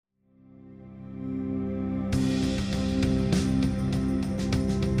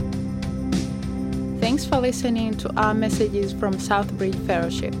Thanks for listening to our messages from Southbridge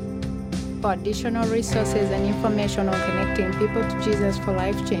Fellowship. For additional resources and information on connecting people to Jesus for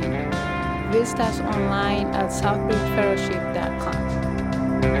life change, visit us online at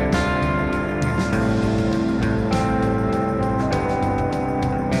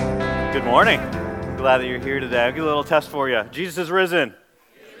southbridgefellowship.com. Good morning. Glad that you're here today. I'll give a little test for you. Jesus is risen.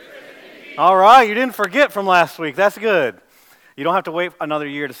 All right, you didn't forget from last week. That's good. You don't have to wait another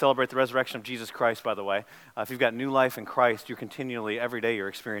year to celebrate the resurrection of Jesus Christ, by the way. If you've got new life in Christ, you're continually, every day you're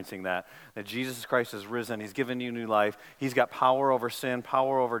experiencing that Jesus Christ is risen. He's given you new life. He's got power over sin,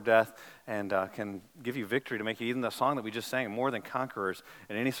 power over death, and can give you victory to make you, even the song that we just sang, more than conquerors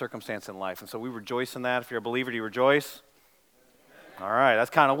in any circumstance in life. And so we rejoice in that. If you're a believer, do you rejoice? All right, that's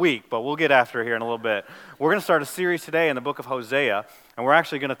kind of weak, but we'll get after it here in a little bit. We're going to start a series today in the book of Hosea, and we're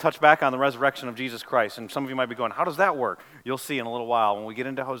actually going to touch back on the resurrection of Jesus Christ. And some of you might be going, how does that work? You'll see in a little while when we get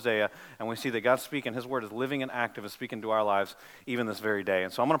into Hosea and we see that God's speaking, His word is living and active, is speaking to our lives even this very day.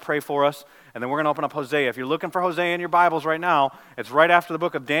 And so I'm going to pray for us, and then we're going to open up Hosea. If you're looking for Hosea in your Bibles right now, it's right after the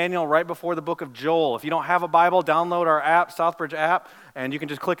book of Daniel, right before the book of Joel. If you don't have a Bible, download our app, Southbridge app, and you can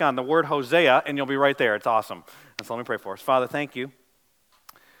just click on the word Hosea, and you'll be right there. It's awesome. And so let me pray for us. Father, thank you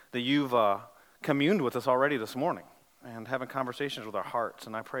that you've communed with us already this morning and having conversations with our hearts.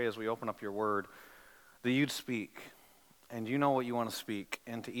 And I pray as we open up your word that you'd speak, and you know what you want to speak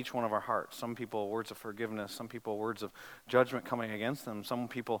into each one of our hearts. Some people, words of forgiveness. Some people, words of judgment coming against them. Some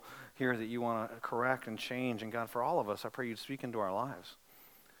people here that you want to correct and change. And God, for all of us, I pray you'd speak into our lives,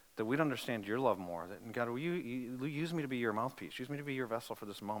 that we'd understand your love more. That, God, will you use me to be your mouthpiece? Use me to be your vessel for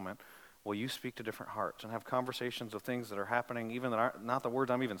this moment. Will you speak to different hearts and have conversations of things that are happening, even that aren't not the words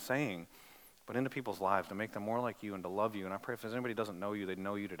I'm even saying, but into people's lives to make them more like you and to love you. And I pray if there's anybody who doesn't know you, they'd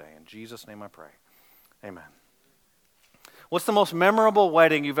know you today. In Jesus' name I pray. Amen. What's the most memorable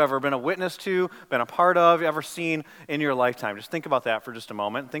wedding you've ever been a witness to, been a part of, ever seen in your lifetime? Just think about that for just a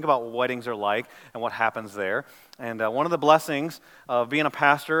moment. Think about what weddings are like and what happens there. And one of the blessings of being a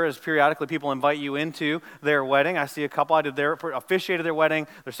pastor is periodically people invite you into their wedding. I see a couple, officiated their wedding.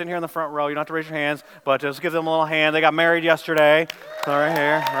 They're sitting here in the front row. You don't have to raise your hands, but just give them a little hand. They got married yesterday. So right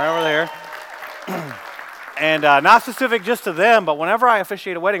here, right over there. And not specific just to them, but whenever I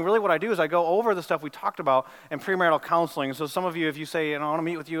officiate a wedding, really what I do is I go over the stuff we talked about in premarital counseling. So some of you, if you say, I want to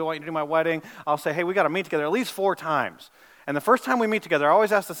meet with you, I want you to do my wedding, I'll say, hey, we got to meet together at least 4 times. And the first time we meet together, I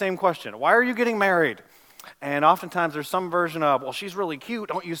always ask the same question: why are you getting married? And oftentimes there's some version of, well, she's really cute,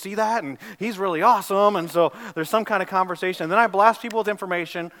 don't you see that? And he's really awesome. And so there's some kind of conversation. And then I blast people with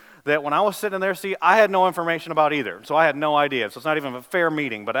information that when I was sitting in their seat, I had no information about either. So I had no idea. So it's not even a fair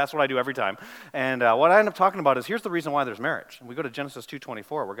meeting, but that's what I do every time. And what I end up talking about is, here's the reason why there's marriage. And we go to Genesis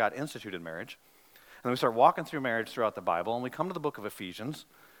 2:24, where God instituted marriage. And then we start walking through marriage throughout the Bible, and we come to the book of Ephesians.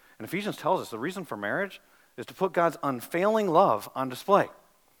 And Ephesians tells us the reason for marriage is to put God's unfailing love on display,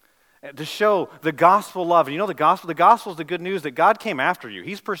 to show the gospel love. And you know the gospel is the good news that God came after you.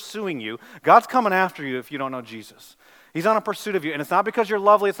 He's pursuing you. God's coming after you if you don't know Jesus. He's on a pursuit of you. And it's not because you're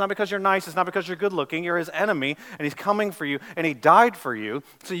lovely, it's not because you're nice, it's not because you're good looking. You're his enemy, and he's coming for you, and he died for you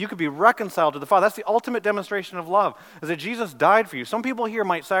so you could be reconciled to the Father. That's the ultimate demonstration of love, is that Jesus died for you. Some people here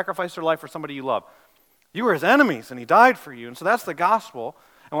might sacrifice their life for somebody you love. You were his enemies, and he died for you. And so that's the gospel.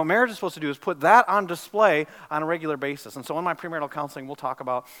 And what marriage is supposed to do is put that on display on a regular basis. And so in my premarital counseling, we'll talk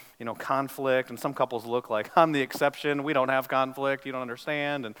about, conflict. And some couples look like, I'm the exception. We don't have conflict. You don't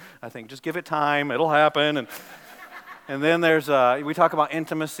understand. And I think, just give it time. It'll happen. And then we talk about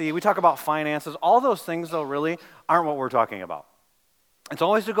intimacy. We talk about finances. All those things, though, really aren't what we're talking about. It's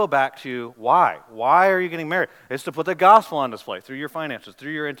always to go back to why. Why are you getting married? It's to put the gospel on display through your finances,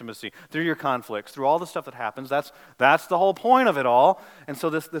 through your intimacy, through your conflicts, through all the stuff that happens. That's the whole point of it all. And so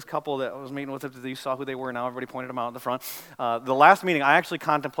this couple that I was meeting with, you saw who they were now. Everybody pointed them out in the front. The last meeting, I actually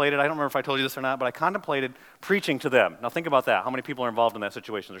contemplated, I don't remember if I told you this or not, but I contemplated preaching to them. Now think about that. How many people are involved in that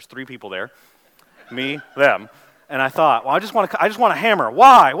situation? There's 3 people there. Me, them. And I thought, well, I just want to hammer.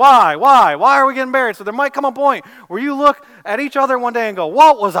 Why are we getting married? So there might come a point where you look at each other one day and go,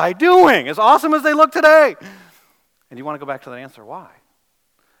 what was I doing? As awesome as they look today. And you want to go back to that answer, why?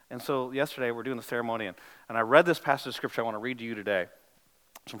 And so yesterday we're doing the ceremony, and I read this passage of scripture I want to read to you today.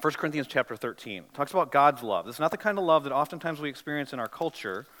 It's from 1 Corinthians chapter 13. It talks about God's love. This is not the kind of love that oftentimes we experience in our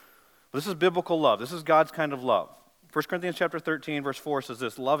culture, but this is biblical love. This is God's kind of love. 1 Corinthians chapter 13, verse 4 says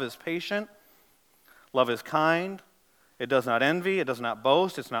this: love is patient. Love is kind. It does not envy. It does not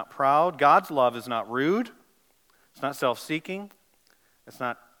boast. It's not proud. God's love is not rude. It's not self-seeking. It's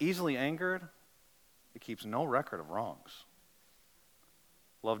not easily angered. It keeps no record of wrongs.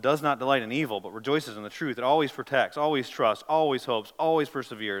 Love does not delight in evil, but rejoices in the truth. It always protects, always trusts, always hopes, always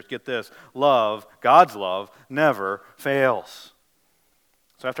perseveres. Get this, love, God's love, never fails.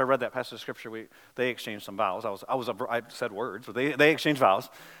 So after I read that passage of Scripture, they exchanged some vows. I said words, but they exchanged vows.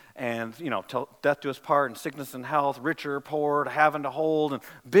 And, till death do us part, and sickness and health, richer, poor, to have and to hold, and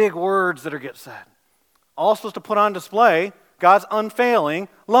big words that get said. All supposed to put on display God's unfailing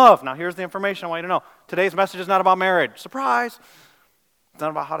love. Now here's the information I want you to know. Today's message is not about marriage. Surprise! It's not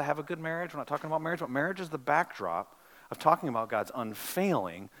about how to have a good marriage. We're not talking about marriage, but marriage is the backdrop of talking about God's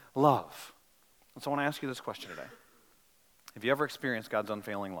unfailing love. And so I want to ask you this question today. Have you ever experienced God's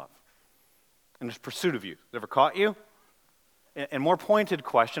unfailing love in His pursuit of you? Has it ever caught you? And more pointed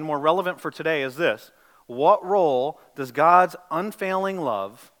question, more relevant for today is this. What role does God's unfailing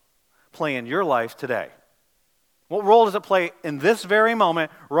love play in your life today? What role does it play in this very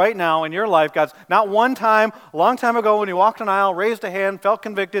moment, right now, in your life? God's not one time, a long time ago when you walked an aisle, raised a hand, felt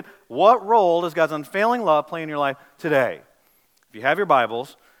convicted. What role does God's unfailing love play in your life today? If you have your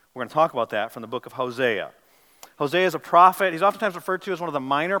Bibles, we're going to talk about that from the book of Hosea. Hosea is a prophet. He's oftentimes referred to as one of the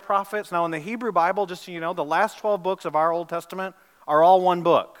minor prophets. Now, in the Hebrew Bible, just so you know, the last 12 books of our Old Testament are all one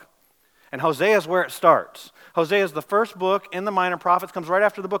book. And Hosea is where it starts. Hosea is the first book in the minor prophets, comes right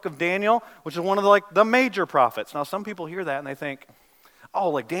after the book of Daniel, which is one of the major prophets. Now, some people hear that and they think,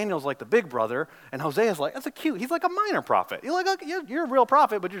 oh, Daniel's like the big brother, and Hosea's he's like a minor prophet. You're a real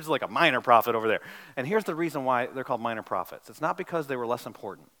prophet, but you're just like a minor prophet over there. And here's the reason why they're called minor prophets. It's not because they were less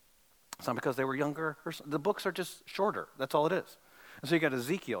important. It's not because they were younger. The books are just shorter. That's all it is. And so you got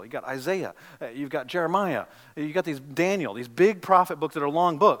Ezekiel, you got Isaiah, you've got Jeremiah, you got these Daniel, these big prophet books that are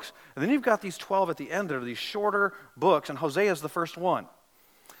long books. And then you've got these 12 at the end that are these shorter books, and Hosea is the first one.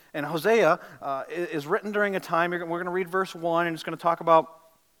 And Hosea is written during a time, we're going to read verse 1, and it's going to talk about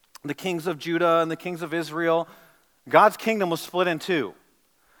the kings of Judah and the kings of Israel. God's kingdom was split in two.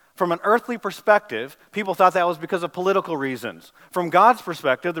 From an earthly perspective, people thought that was because of political reasons. From God's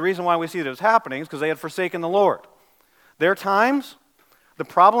perspective, the reason why we see that it was happening is because they had forsaken the Lord. Their times, the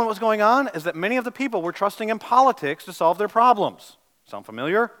problem that was going on is that many of the people were trusting in politics to solve their problems. Sound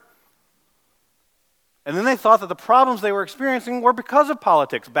familiar? And then they thought that the problems they were experiencing were because of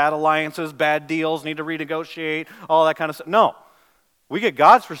politics. Bad alliances, bad deals, need to renegotiate, all that kind of stuff. No. We get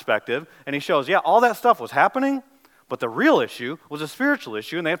God's perspective, and He shows, all that stuff was happening, but the real issue was a spiritual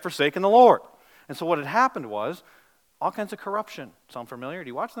issue, and they had forsaken the Lord. And so what had happened was all kinds of corruption. Sound familiar? Do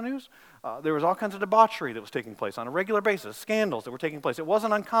you watch the news? There was all kinds of debauchery that was taking place on a regular basis, scandals that were taking place. It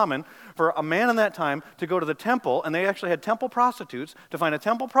wasn't uncommon for a man in that time to go to the temple, and they actually had temple prostitutes, to find a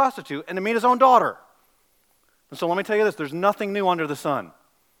temple prostitute and to meet his own daughter. And so let me tell you this, there's nothing new under the sun.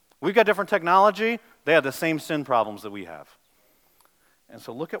 We've got different technology. They have the same sin problems that we have. And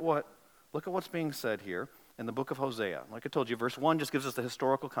so look at what's being said here in the book of Hosea. Like I told you, verse 1 just gives us the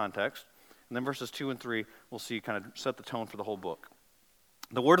historical context, and then verses 2 and 3 we'll see kind of set the tone for the whole book.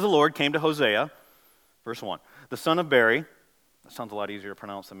 The word of the Lord came to Hosea, verse 1, the son of Beri. That sounds a lot easier to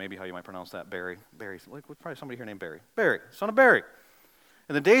pronounce than maybe how you might pronounce that, Barry. Probably somebody here named Barry. Barry, son of Beri.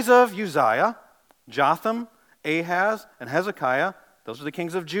 In the days of Uzziah, Jotham, Ahaz, and Hezekiah, those are the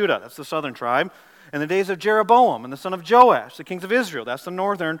kings of Judah, that's the southern tribe. In the days of Jeroboam and the son of Joash, the kings of Israel, that's the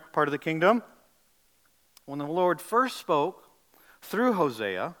northern part of the kingdom. When the Lord first spoke through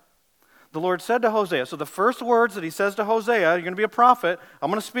Hosea, the Lord said to Hosea, so the first words that He says to Hosea, you're going to be a prophet, I'm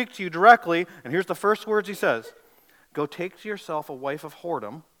going to speak to you directly, and here's the first words He says. Go take to yourself a wife of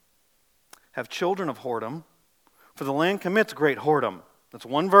whoredom, have children of whoredom, for the land commits great whoredom. That's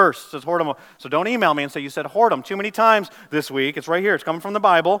one verse, it says whoredom. So don't email me and say you said whoredom too many times this week. It's right here, it's coming from the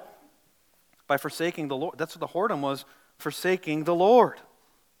Bible. By forsaking the Lord. That's what the whoredom was, forsaking the Lord.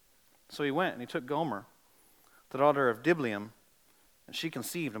 So he went and he took Gomer, the daughter of Diblaim, and she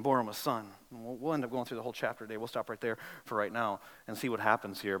conceived and bore him a son. And we'll end up going through the whole chapter today. We'll stop right there for right now and see what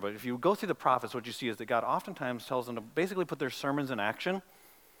happens here. But if you go through the prophets, what you see is that God oftentimes tells them to basically put their sermons in action,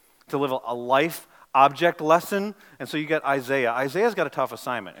 to live a life object lesson. And so you get Isaiah. Isaiah's got a tough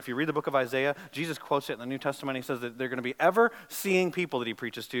assignment. If you read the book of Isaiah, Jesus quotes it in the New Testament. He says that they're going to be ever seeing people that He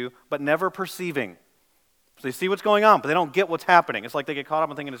preaches to, but never perceiving. So they see what's going on, but they don't get what's happening. It's like they get caught up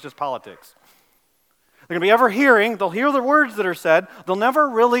in thinking it's just politics. They're going to be ever hearing. They'll hear the words that are said. They'll never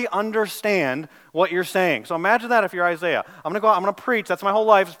really understand what you're saying. So imagine that if you're Isaiah. I'm going to preach. That's my whole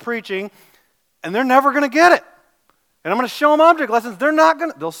life is preaching. And they're never going to get it. And I'm going to show them object lessons.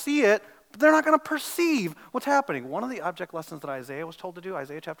 They'll see it, but they're not going to perceive what's happening. One of the object lessons that Isaiah was told to do,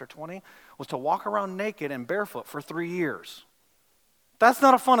 Isaiah chapter 20, was to walk around naked and barefoot for 3 years. That's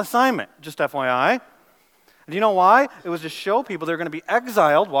not a fun assignment, just FYI. Do you know why? It was to show people they're going to be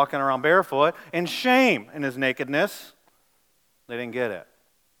exiled, walking around barefoot, in shame in his nakedness. They didn't get it.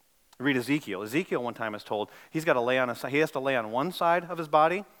 Read Ezekiel. Ezekiel one time is told he has to lay on one side of his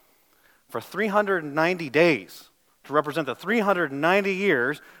body for 390 days to represent the 390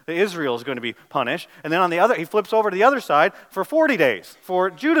 years that Israel is going to be punished. And then on the other, he flips over to the other side for 40 days for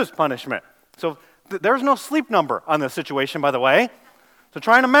Judah's punishment. So there's no sleep number on this situation, by the way. So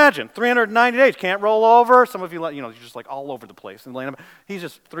try and imagine, 390 days, can't roll over. Some of you, you're just like all over the place. And he's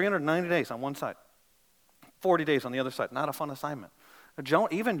just 390 days on one side, 40 days on the other side. Not a fun assignment.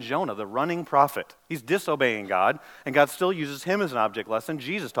 Even Jonah, the running prophet, he's disobeying God, and God still uses him as an object lesson.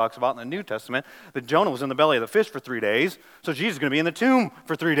 Jesus talks about in the New Testament that Jonah was in the belly of the fish for 3 days, so Jesus is going to be in the tomb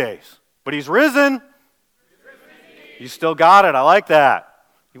for 3 days. But he's risen. You still got it. I like that.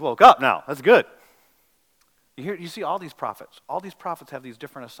 You woke up now. That's good. You see all these prophets. All these prophets have these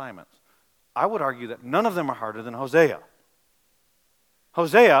different assignments. I would argue that none of them are harder than Hosea.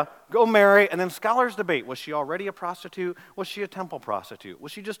 Hosea, go marry, and then scholars debate. Was she already a prostitute? Was she a temple prostitute?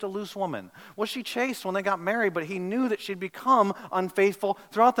 Was she just a loose woman? Was she chaste when they got married, but he knew that she'd become unfaithful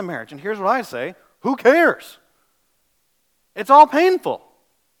throughout the marriage? And here's what I say, who cares? It's all painful.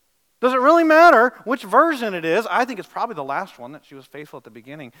 Does it really matter which version it is? I think it's probably the last one, that she was faithful at the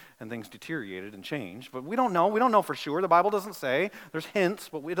beginning and things deteriorated and changed. But we don't know. We don't know for sure. The Bible doesn't say. There's hints,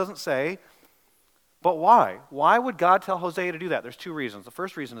 but it doesn't say. But why? Why would God tell Hosea to do that? There's 2 reasons. The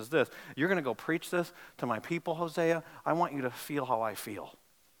first reason is this. You're going to go preach this to my people, Hosea. I want you to feel how I feel.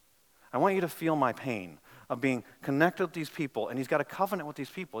 I want you to feel my pain of being connected with these people. And he's got a covenant with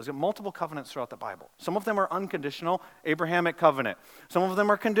these people. He's got multiple covenants throughout the Bible. Some of them are unconditional, Abrahamic covenant. Some of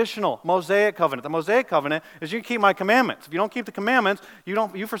them are conditional, Mosaic covenant. The Mosaic covenant is you keep my commandments. If you don't keep the commandments,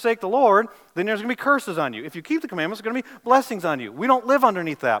 you forsake the Lord, then there's going to be curses on you. If you keep the commandments, there's going to be blessings on you. We don't live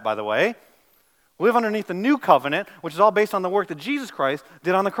underneath that, by the way. We live underneath the new covenant, which is all based on the work that Jesus Christ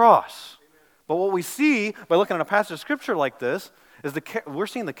did on the cross. But what we see by looking at a passage of Scripture like this is we're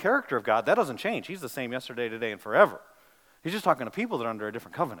seeing the character of God. That doesn't change. He's the same yesterday, today, and forever. He's just talking to people that are under a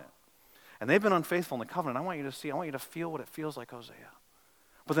different covenant. And they've been unfaithful in the covenant. I want you to feel what it feels like, Hosea.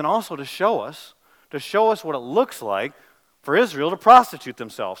 But then also to show us what it looks like for Israel to prostitute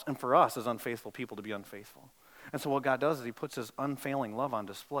themselves, and for us as unfaithful people to be unfaithful. And so what God does is he puts his unfailing love on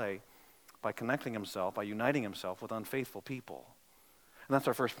display by connecting himself, by uniting himself with unfaithful people. And that's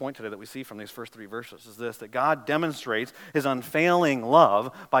our first point today that we see from these first 3 verses, is this, that God demonstrates his unfailing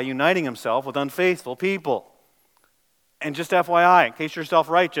love by uniting himself with unfaithful people. And just FYI, in case you're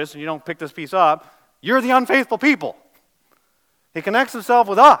self-righteous and you don't pick this piece up, you're the unfaithful people. He connects himself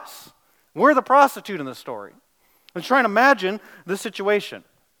with us. We're the prostitute in this story. Let's try and imagine this situation.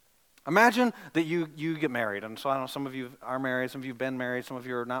 Imagine that you get married, and so I don't know, some of you are married, some of you have been married, some of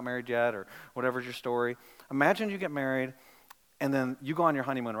you are not married yet, or whatever's your story. Imagine you get married, and then you go on your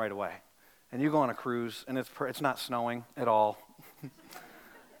honeymoon right away, and you go on a cruise, and it's not snowing at all,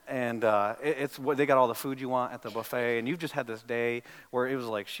 and they got all the food you want at the buffet, and you've just had this day where it was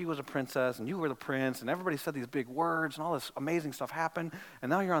like she was a princess, and you were the prince, and everybody said these big words, and all this amazing stuff happened,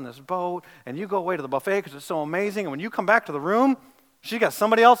 and now you're on this boat, and you go away to the buffet because it's so amazing, and when you come back to the room, she got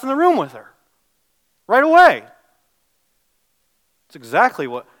somebody else in the room with her. Right away. It's exactly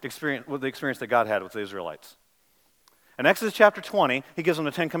what the experience that God had with the Israelites. In Exodus chapter 20, he gives them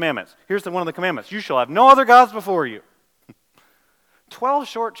the 10 commandments. Here's one of the commandments. You shall have no other gods before you. 12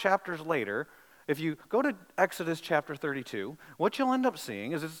 short chapters later, if you go to Exodus chapter 32, what you'll end up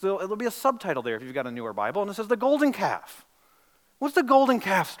seeing is it'll be a subtitle there if you've got a newer Bible, and it says the golden calf. What's the golden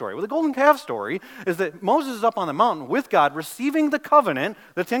calf story? Well, the golden calf story is that Moses is up on the mountain with God, receiving the covenant,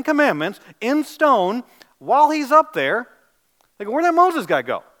 the 10 commandments, in stone. While he's up there, they go, where'd that Moses guy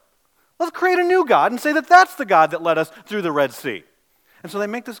go? Let's create a new God and say that that's the God that led us through the Red Sea. And so they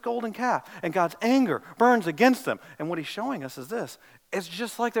make this golden calf, and God's anger burns against them. And what he's showing us is this. It's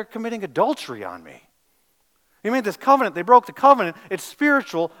just like they're committing adultery on me. He made this covenant. They broke the covenant. It's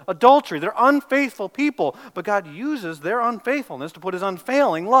spiritual adultery. They're unfaithful people. But God uses their unfaithfulness to put his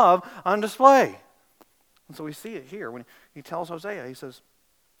unfailing love on display. And so we see it here when he tells Hosea. He says,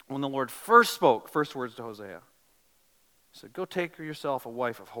 when the Lord first spoke, first words to Hosea, he said, go take yourself a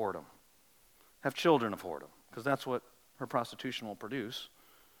wife of whoredom. Have children of whoredom. Because that's what her prostitution will produce.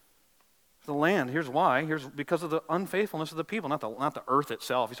 The land, here's why. Here's because of the unfaithfulness of the people, not the earth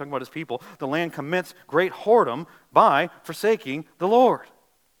itself. He's talking about his people. The land commits great whoredom by forsaking the Lord.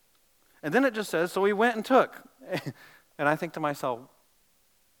 And then it just says, so he went and took. And I think to myself,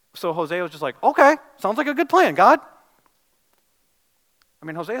 so Hosea was just like, okay, sounds like a good plan, God. I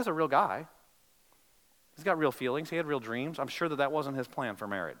mean, Hosea's a real guy. He's got real feelings. He had real dreams. I'm sure that wasn't his plan for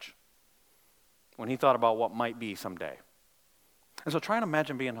marriage when he thought about what might be someday. And so try and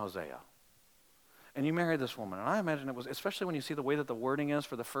imagine being Hosea. and you marry this woman. And I imagine it was, especially when you see the way that the wording is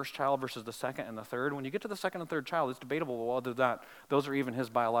for the first child versus the second and the third, when you get to the second and third child, it's debatable whether that those are even his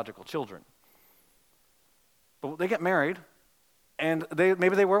biological children. But they get married, and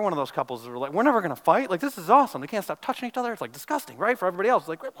maybe they were one of those couples that were like, we're never going to fight. Like, this is awesome. They can't stop touching each other. It's like disgusting, right? For everybody else. It's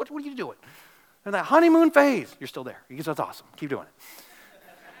like, what are you doing? In that honeymoon phase, you're still there. That's awesome. Keep doing it.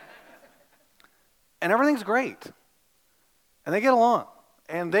 And everything's great. And they get along.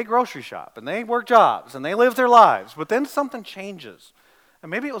 And they grocery shop. And they work jobs. And they live their lives. But then something changes. And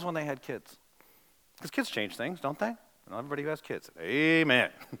maybe it was when they had kids. Because kids change things, don't they? And everybody who has kids. Amen.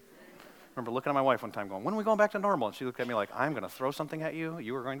 I remember looking at my wife one time going, when are we going back to normal? And she looked at me like, I'm going to throw something at you.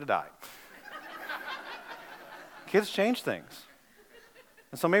 You are going to die. Kids change things.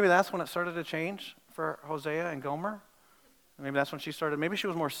 And so maybe that's when it started to change for Hosea and Gomer. Maybe that's when she started. Maybe she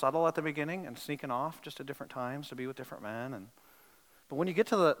was more subtle at the beginning and sneaking off just at different times to be with different men. But when you get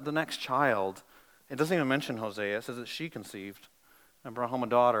to the next child, it doesn't even mention Hosea. It says that she conceived and brought home a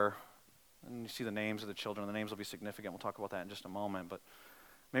daughter. And you see the names of the children. The names will be significant. We'll talk about that in just a moment. But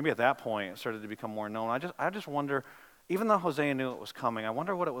maybe at that point, it started to become more known. I just wonder, even though Hosea knew it was coming, I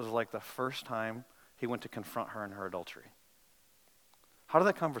wonder what it was like the first time he went to confront her in her adultery. How did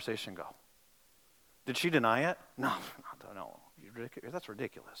that conversation go? Did she deny it? No. That's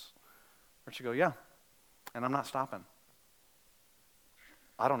ridiculous. Or did she go, yeah, and I'm not stopping?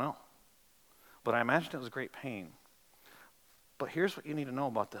 I don't know. But I imagine it was great pain. But here's what you need to know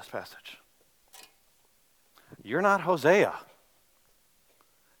about this passage. You're not Hosea.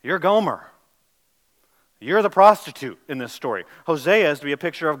 You're Gomer. You're the prostitute in this story. Hosea is to be a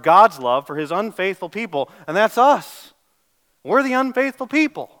picture of God's love for his unfaithful people, and that's us. We're the unfaithful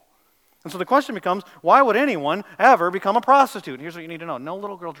people. And so the question becomes, why would anyone ever become a prostitute? And here's what you need to know. No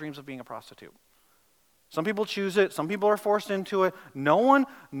little girl dreams of being a prostitute. Some people choose it. Some people are forced into it. No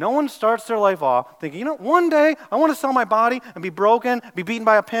one starts their life off thinking, one day I want to sell my body and be broken, be beaten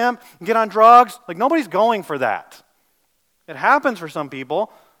by a pimp, and get on drugs. Like, nobody's going for that. It happens for some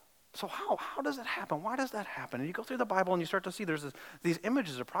people. So how does it happen? Why does that happen? And you go through the Bible and you start to see there's these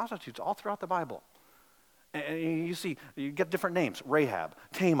images of prostitutes all throughout the Bible. And you get different names: Rahab,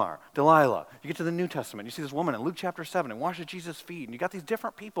 Tamar, Delilah. You get to the New Testament, you see this woman in Luke chapter 7 and washes Jesus' feet. And you got these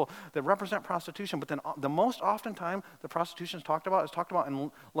different people that represent prostitution. But then the most often time the prostitution is talked about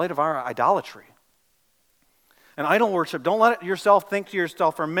in light of our idolatry. And idol worship, don't let yourself think to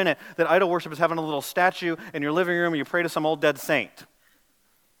yourself for a minute that idol worship is having a little statue in your living room and you pray to some old dead saint.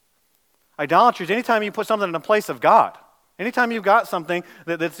 Idolatry is anytime you put something in the place of God. Anytime you've got something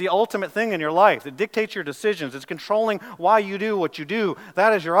that's the ultimate thing in your life, that dictates your decisions, it's controlling why you do what you do,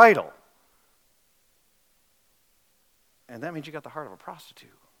 that is your idol. And that means you got the heart of a prostitute.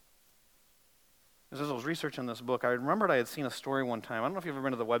 As I was researching this book, I remembered I had seen a story one time. I don't know if you've ever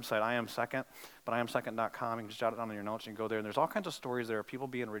been to the website, I Am Second, but iamsecond.com. You can just jot it down on your notes and you can go there. And there's all kinds of stories there of people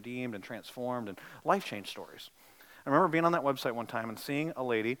being redeemed and transformed and life change stories. I remember being on that website one time and seeing a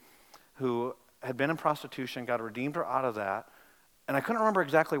lady who had been in prostitution, God redeemed her out of that, and I couldn't remember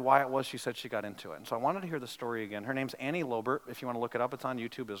exactly why it was she said she got into it. And so I wanted to hear the story again. Her name's Annie Lobert. If you want to look it up, it's on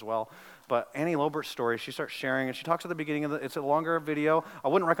YouTube as well. But Annie Lobert's story, she starts sharing, and she talks at the beginning of it's a longer video. I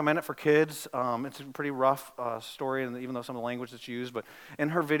wouldn't recommend it for kids. It's a pretty rough story, and even though some of the language that's used. But in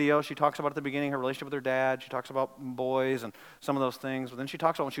her video, she talks about at the beginning her relationship with her dad. She talks about boys and some of those things. But then she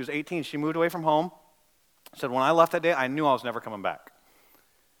talks about when she was 18, she moved away from home. Said, when I left that day, I knew I was never coming back.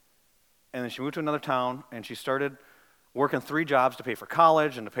 And then she moved to another town, and she started working 3 jobs to pay for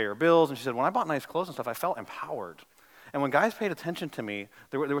college and to pay her bills. And she said, when I bought nice clothes and stuff, I felt empowered. And when guys paid attention to me,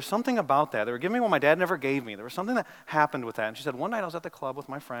 there was something about that. They were giving me what my dad never gave me. There was something that happened with that. And she said, one night I was at the club with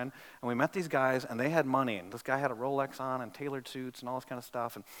my friend, and we met these guys, and they had money. And this guy had a Rolex on and tailored suits and all this kind of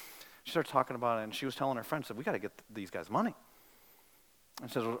stuff. And she started talking about it, and she was telling her friend, said, we got to get these guys money.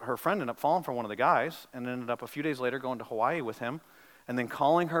 And so her friend ended up falling for one of the guys and ended up a few days later going to Hawaii with him. And then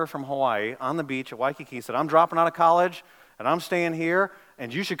calling her from Hawaii on the beach at Waikiki, said, I'm dropping out of college, and I'm staying here,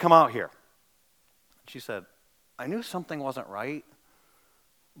 and you should come out here. She said, I knew something wasn't right,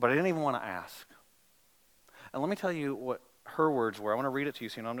 but I didn't even want to ask. And let me tell you what her words were. I want to read it to you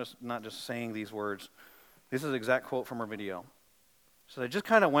so you know I'm not just saying these words. This is an exact quote from her video. So I just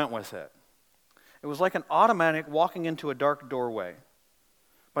kind of went with it. It was like an automatic walking into a dark doorway.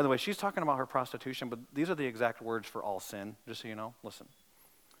 By the way, she's talking about her prostitution, but these are the exact words for all sin, just so you know. Listen.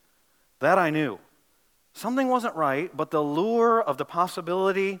 That I knew. Something wasn't right, but the lure of the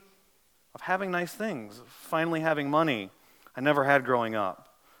possibility of having nice things, finally having money I never had growing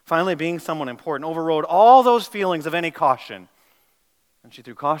up, finally being someone important, overrode all those feelings of any caution. And she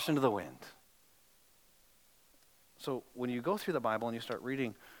threw caution to the wind. So when you go through the Bible and you start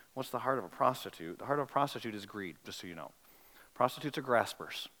reading What's the heart of a prostitute? The heart of a prostitute is greed, just so you know. Prostitutes are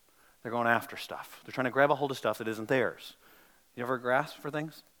graspers. They're going after stuff. They're trying to grab a hold of stuff that isn't theirs. You ever grasp for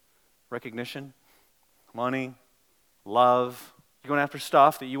things? Recognition, money, love. You're going after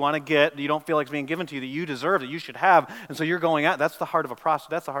stuff that you want to get, that you don't feel like is being given to you, that you deserve, that you should have, and so you're going at. That's the heart of a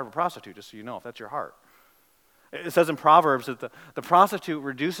prostitute. That's the heart of a prostitute, just so you know, if that's your heart. It says in Proverbs that the prostitute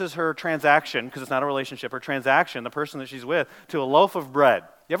reduces her transaction, because it's not a relationship, her transaction, the person that she's with, to a loaf of bread.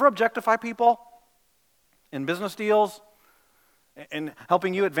 You ever objectify people in business deals, in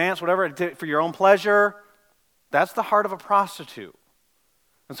helping you advance whatever for your own pleasure? That's the heart of a prostitute.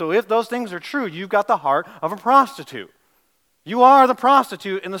 And so if those things are true, you've got the heart of a prostitute. You are the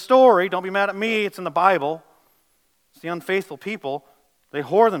prostitute in the story. Don't be mad at me. It's in the Bible. It's the unfaithful people. They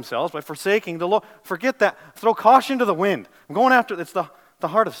whore themselves by forsaking the Lord. Forget that. Throw caution to the wind. I'm going after it's the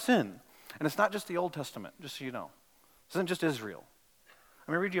heart of sin. And it's not just the Old Testament, just so you know. It isn't just Israel.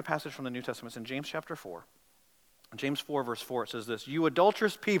 I'm going to read you a passage from the New Testament. It's in James chapter 4. In James 4, verse 4, it says this, "You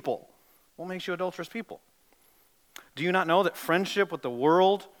adulterous people." What makes you adulterous people? "Do you not know that friendship with the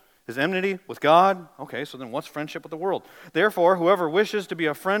world is enmity with God?" Okay, so then what's friendship with the world? "Therefore, whoever wishes to be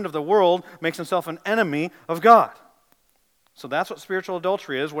a friend of the world makes himself an enemy of God." So that's what spiritual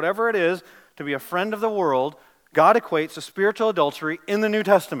adultery is. Whatever it is to be a friend of the world, God equates to spiritual adultery in the New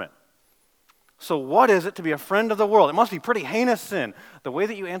Testament. So what is it to be a friend of the world? It must be pretty heinous sin. The way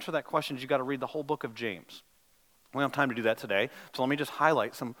that you answer that question is you've got to read the whole book of James. We don't have time to do that today, so let me just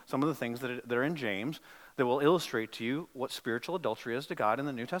highlight some of the things that are in James that will illustrate to you what spiritual adultery is to God in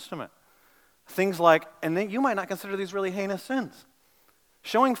the New Testament. Things like, and then you might not consider these really heinous sins.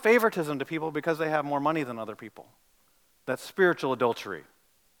 Showing favoritism to people because they have more money than other people. That's spiritual adultery.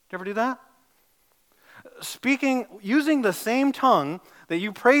 Did you ever do that? Using the same tongue that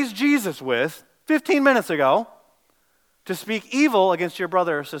you praised Jesus with 15 minutes ago to speak evil against your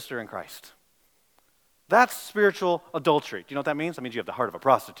brother or sister in Christ. That's spiritual adultery. Do you know what that means? That means you have the heart of a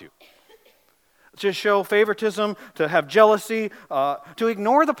prostitute. To show favoritism, to have jealousy, to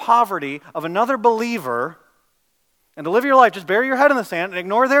ignore the poverty of another believer, and to live your life, just bury your head in the sand and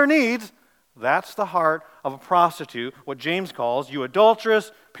ignore their needs, that's the heart of a prostitute, what James calls you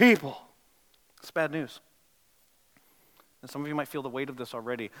adulterous people. It's bad news. And some of you might feel the weight of this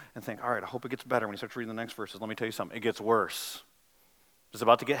already and think, all right, I hope it gets better when you start reading the next verses. Let me tell you something. It gets worse. It's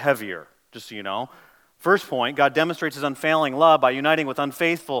about to get heavier, just so you know. First point, God demonstrates his unfailing love by uniting with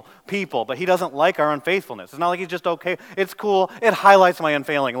unfaithful people, but he doesn't like our unfaithfulness. It's not like he's just okay. It's cool. It highlights my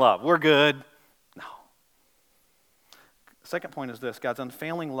unfailing love. We're good. No. Second point is this. God's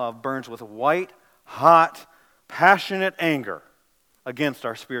unfailing love burns with white, hot, passionate anger against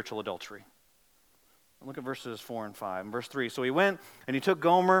our spiritual adultery. Look at verses 4 and 5. In verse 3, "So he went and he took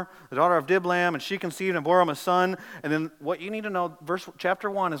Gomer, the daughter of Diblam, and she conceived and bore him a son." And then what you need to know, chapter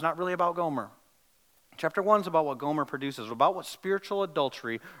 1 is not really about Gomer. Chapter 1 is about what Gomer produces, about what spiritual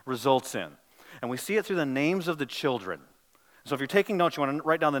adultery results in. And we see it through the names of the children. So if you're taking notes, you want to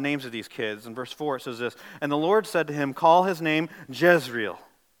write down the names of these kids. In verse 4 it says this, "And the Lord said to him, call his name Jezreel.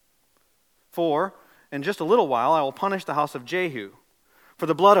 For in just a little while I will punish the house of Jehu for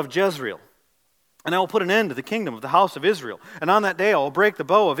the blood of Jezreel. And I will put an end to the kingdom of the house of Israel. And on that day I will break the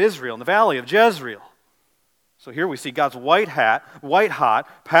bow of Israel in the valley of Jezreel." So here we see God's white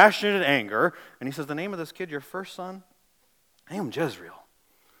hot, passionate anger. And he says, the name of this kid, your first son, name him Jezreel.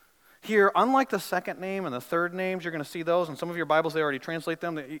 Here, unlike the second name and the third names, you're going to see those. In some of your Bibles, they already translate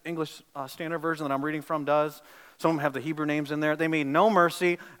them. The English Standard Version that I'm reading from does. Some of them have the Hebrew names in there. They mean no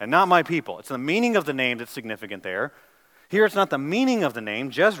mercy and not my people. It's the meaning of the name that's significant there. Here, it's not the meaning of the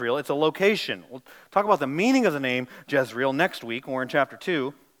name, Jezreel. It's a location. We'll talk about the meaning of the name Jezreel next week when we're in chapter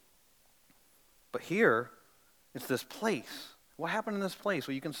 2. But here, it's this place. What happened in this place?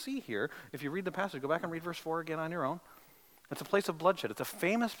 Well, you can see here, if you read the passage, go back and read verse 4 again on your own. It's a place of bloodshed. It's a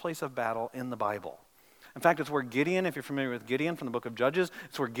famous place of battle in the Bible. In fact, it's where Gideon, if you're familiar with Gideon from the book of Judges,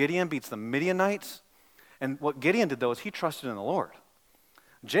 it's where Gideon beats the Midianites. And what Gideon did, though, is he trusted in the Lord.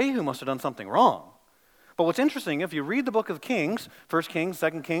 Jehu must have done something wrong. But what's interesting, if you read the book of Kings, 1 Kings,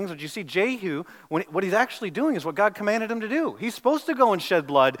 2 Kings, what you see Jehu, what he's actually doing is what God commanded him to do. He's supposed to go and shed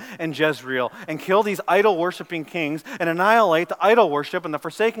blood in Jezreel and kill these idol-worshiping kings and annihilate the idol worship and the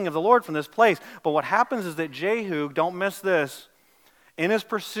forsaking of the Lord from this place. But what happens is that Jehu, don't miss this, in his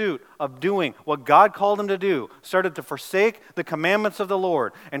pursuit of doing what God called him to do, started to forsake the commandments of the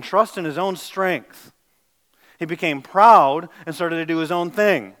Lord and trust in his own strength. He became proud and started to do his own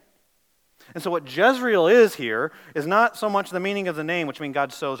thing. And so what Jezreel is here is not so much the meaning of the name, which means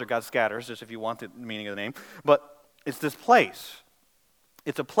God sows or God scatters, just if you want the meaning of the name, but it's this place.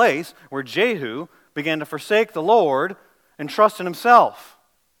 It's a place where Jehu began to forsake the Lord and trust in himself.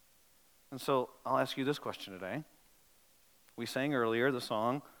 And so I'll ask you this question today. We sang earlier the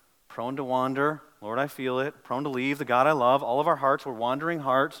song, prone to wander, Lord, I feel it, prone to leave the God I love. All of our hearts, we're wandering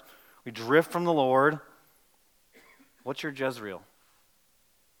hearts. We drift from the Lord. What's your Jezreel?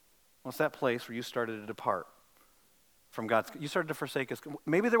 What's that place where you started to depart from God? You started to forsake us.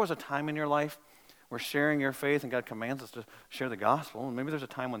 Maybe there was a time in your life where sharing your faith, and God commands us to share the gospel, and maybe there's a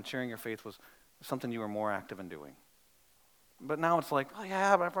time when sharing your faith was something you were more active in doing. But now it's like, oh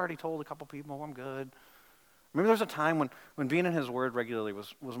yeah, but I've already told a couple people I'm good. Maybe there's a time when being in His Word regularly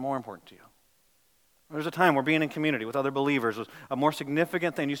was more important to you. There's a time where being in community with other believers was a more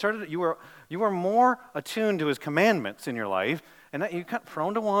significant thing. You were more attuned to His commandments in your life, and that you got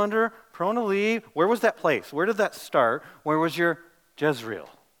prone to wander, prone to leave. Where was that place? Where did that start? Where was your Jezreel?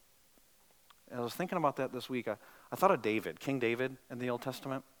 I was thinking about that this week. I thought of David, King David in the Old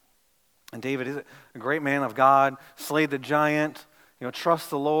Testament. And David is a great man of God, slayed the giant, trusts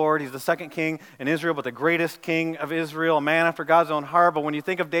the Lord. He's the second king in Israel, but the greatest king of Israel, a man after God's own heart. But when you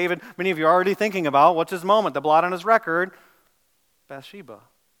think of David, many of you are already thinking about what's his moment, the blot on his record, Bathsheba.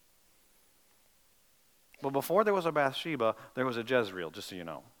 But before there was a Bathsheba, there was a Jezreel, just so you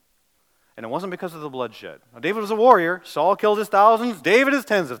know. And it wasn't because of the bloodshed. Now, David was a warrior. Saul killed his thousands. David his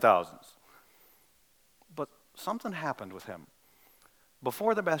tens of thousands. But something happened with him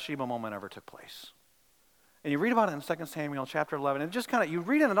before the Bathsheba moment ever took place. And you read about it in 2 Samuel chapter 11. And just you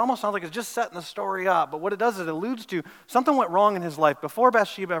read it and it almost sounds like it's just setting the story up. But what it does is it alludes to something went wrong in his life before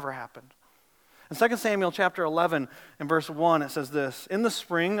Bathsheba ever happened. In 2 Samuel chapter 11 in verse 1, it says this, in the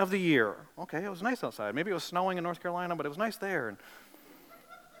spring of the year. Okay, it was nice outside. Maybe it was snowing in North Carolina, but it was nice there. And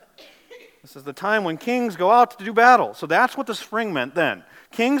this is the time when kings go out to do battle. So that's what the spring meant then.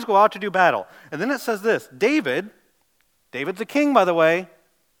 Kings go out to do battle. And then it says this, David's a king, by the way,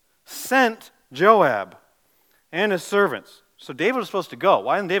 sent Joab and his servants. So David was supposed to go.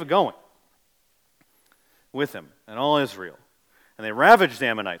 Why isn't David going? With him and all Israel. And they ravaged the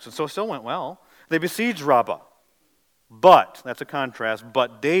Ammonites. And so it still went well. They besieged Rabbah. But, that's a contrast,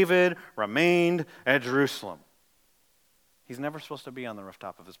 but David remained at Jerusalem. He's never supposed to be on the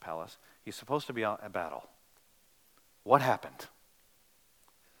rooftop of his palace. He's supposed to be out at battle. What happened?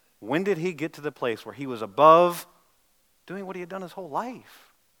 When did he get to the place where he was above doing what he had done his whole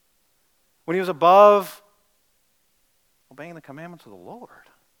life? When he was above obeying the commandments of the Lord.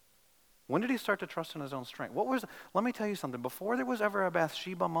 When did he start to trust in his own strength? Let me tell you something. Before there was ever a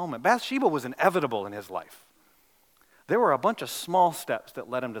Bathsheba moment, Bathsheba was inevitable in his life. There were a bunch of small steps that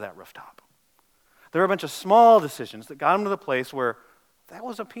led him to that rooftop. There were a bunch of small decisions that got him to the place where that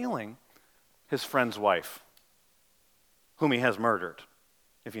was appealing his friend's wife, whom he has murdered,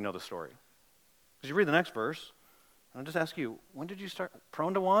 if you know the story. As you read the next verse, I'll just ask you, when did you start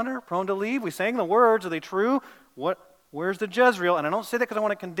prone to wander, prone to leave? We sang the words, are they true? Where's the Jezreel? And I don't say that because I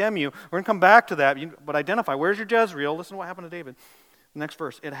want to condemn you. We're going to come back to that, but identify, where's your Jezreel? Listen to what happened to David. Next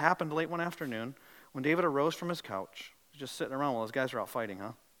verse, it happened late one afternoon when David arose from his couch. He was just sitting around while his guys were out fighting,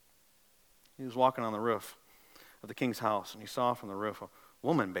 huh? He was walking on the roof of the king's house, and he saw from the roof a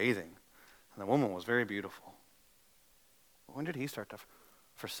woman bathing, and the woman was very beautiful. When did he start to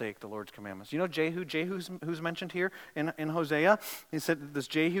forsake the Lord's commandments? You know Jehu's who's mentioned here in Hosea? He said, this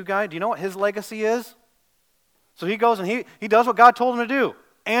Jehu guy, do you know what his legacy is? So he goes and he does what God told him to do,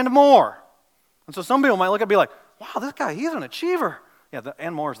 and more. And so some people might look at it and be like, wow, this guy, he's an achiever. Yeah,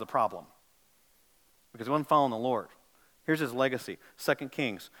 and more is the problem. Because he wasn't following the Lord. Here's his legacy. 2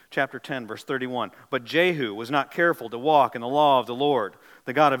 Kings chapter 10, verse 31. But Jehu was not careful to walk in the law of the Lord,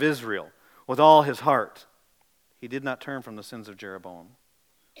 the God of Israel, with all his heart. He did not turn from the sins of Jeroboam,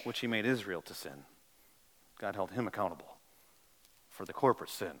 which he made Israel to sin. God held him accountable for the corporate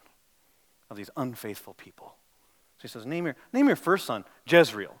sin of these unfaithful people. So he says, name your first son,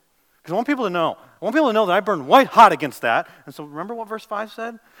 Jezreel. Because I want people to know. I want people to know that I burned white hot against that. And so remember what verse 5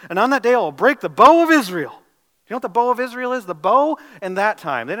 said? And on that day I will break the bow of Israel. You know what the bow of Israel is? The bow in that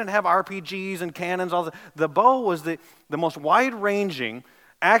time, they didn't have RPGs and cannons. The bow was the most wide-ranging,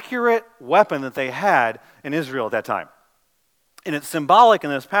 accurate weapon that they had in Israel at that time. And it's symbolic in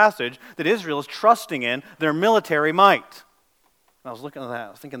this passage that Israel is trusting in their military might. And I was looking at that. I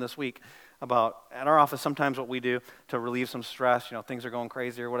was thinking this week about, at our office, sometimes what we do to relieve some stress, things are going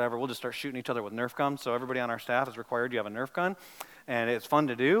crazy or whatever, we'll just start shooting each other with Nerf guns. So everybody on our staff is required to have a Nerf gun. And it's fun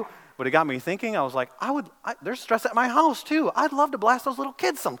to do. But it got me thinking. I was like, there's stress at my house too. I'd love to blast those little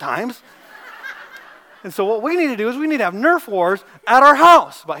kids sometimes. And so what we need to do is we need to have Nerf wars at our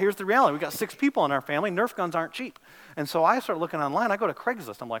house. But here's the reality. We've got 6 people in our family. Nerf guns aren't cheap. And so I start looking online. I go to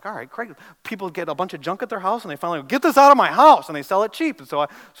Craigslist. I'm like, all right, people get a bunch of junk at their house, and they finally go, get this out of my house, and they sell it cheap. And so I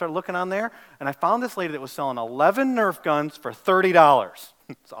started looking on there, and I found this lady that was selling 11 Nerf guns for $30.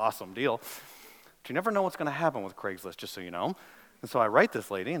 It's an awesome deal. But you never know what's going to happen with Craigslist, just so you know. And so I write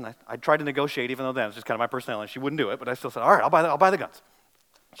this lady, and I tried to negotiate, even though then it's just kind of my personality. She wouldn't do it, but I still said, all right, I'll buy the guns.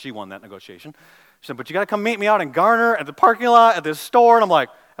 She won that negotiation. She said, but you got to come meet me out in Garner at the parking lot at this store. And I'm like,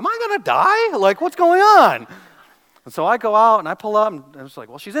 am I going to die? Like, what's going on? And so I go out and I pull up, and it's like,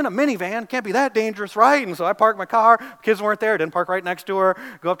 well, she's in a minivan. Can't be that dangerous, right? And so I park my car. Kids weren't there. Didn't park right next to her.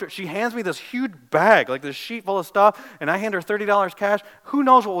 Go up to her. She hands me this huge bag, like this sheet full of stuff, and I hand her $30 cash. Who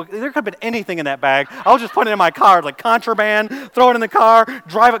knows there could have been anything in that bag. I was just putting it in my car, like contraband, throw it in the car,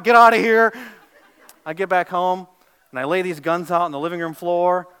 drive it, get out of here. I get back home, and I lay these guns out on the living room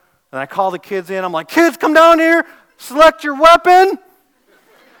floor, and I call the kids in. I'm like, kids, come down here. Select your weapon.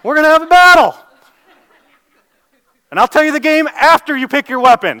 We're going to have a battle. And I'll tell you the game after you pick your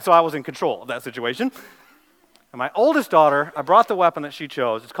weapon. So I was in control of that situation. And my oldest daughter, I brought the weapon that she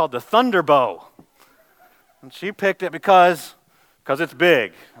chose. It's called the Thunderbow. And she picked it because it's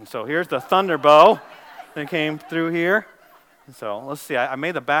big. And so here's the Thunderbow that came through here. And so let's see. I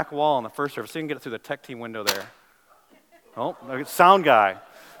made the back wall on the first service so you can get it through the tech team window there. Oh, sound guy.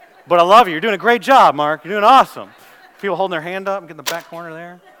 But I love you. You're doing a great job, Mark. You're doing awesome. People holding their hand up and getting the back corner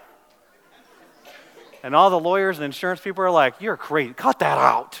there. And all the lawyers and insurance people are like, you're crazy. Cut that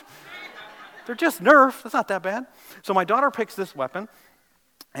out. They're just Nerf. That's not that bad. So my daughter picks this weapon,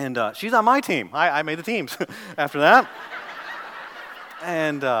 and she's on my team. I made the teams after that.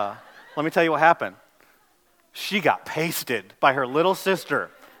 And let me tell you what happened. She got pasted by her little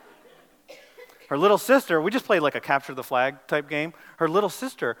sister. Her little sister, we just played like a capture the flag type game. Her little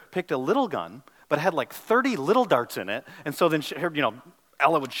sister picked a little gun, but it had like 30 little darts in it. And so then,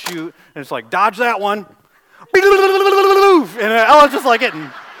 Ella would shoot, and it's like, dodge that one. And Ella's just like getting.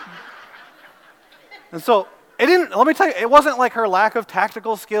 And so let me tell you, it wasn't like her lack of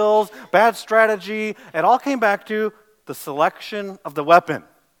tactical skills, bad strategy. It all came back to the selection of the weapon.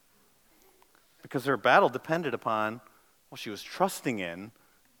 Because her battle depended upon, she was trusting in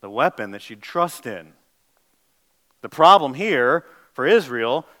the weapon that she'd trust in. The problem here for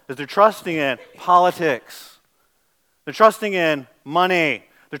Israel is they're trusting in politics. They're trusting in money.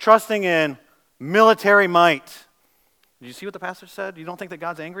 They're trusting in military might. Did you see what the pastor said? You don't think that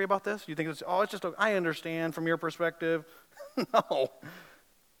God's angry about this? You think it's just, I understand from your perspective. No.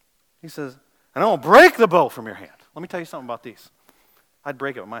 He says, and I will break the bow from your hand. Let me tell you something about these. I'd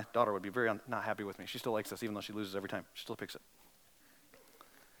break it, but my daughter would be very not happy with me. She still likes this, even though she loses every time. She still picks it.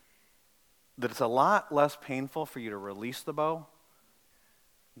 That it's a lot less painful for you to release the bow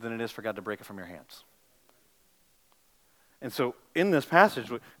than it is for God to break it from your hands. And so in this passage,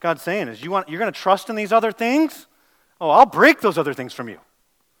 what God's saying is, you're going to trust in these other things? Oh, I'll break those other things from you.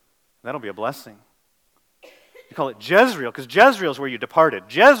 That'll be a blessing. You call it Jezreel, because Jezreel is where you departed.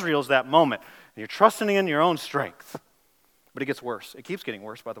 Jezreel is that moment. And you're trusting in your own strength. But it gets worse. It keeps getting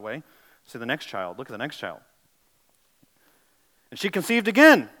worse, by the way. See the next child. Look at the next child. And she conceived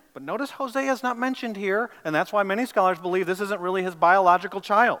again. But notice Hosea is not mentioned here, and that's why many scholars believe this isn't really his biological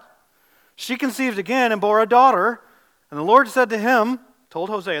child. She conceived again and bore a daughter. And the Lord said to him, told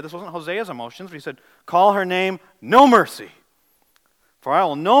Hosea, this wasn't Hosea's emotions, but he said, call her name No Mercy. For I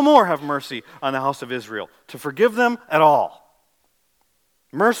will no more have mercy on the house of Israel, to forgive them at all.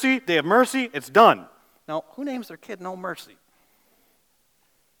 Mercy, they have mercy, it's done. Now, who names their kid No Mercy?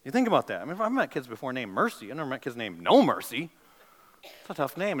 You think about that. I mean, I've met kids before named Mercy. I never met kids named No Mercy. It's a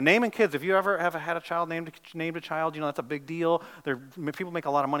tough name. And naming kids, if you ever have had a child named a child, that's a big deal. People make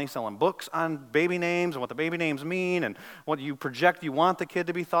a lot of money selling books on baby names and what the baby names mean and what you project you want the kid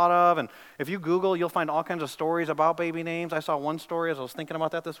to be thought of. And if you Google, you'll find all kinds of stories about baby names. I saw one story as I was thinking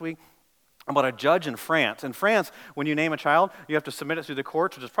about that this week about a judge in France. In France, when you name a child, you have to submit it through the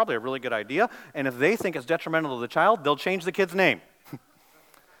courts, which is probably a really good idea. And if they think it's detrimental to the child, they'll change the kid's name.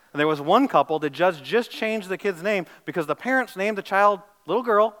 And there was one couple, the judge just changed the kid's name because the parents named the child, little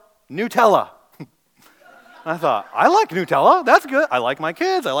girl, Nutella. I thought, I like Nutella. That's good. I like my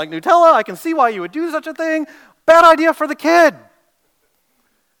kids. I like Nutella. I can see why you would do such a thing. Bad idea for the kid.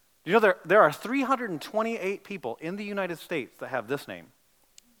 You know, there are 328 people in the United States that have this name,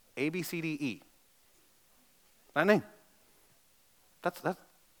 A-B-C-D-E. That name. That's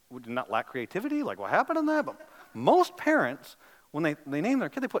would not lack creativity. Like, what happened in that? But most parents, when they name their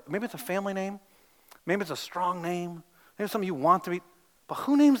kid, they put, maybe it's a family name, maybe it's a strong name, maybe it's something you want to be, but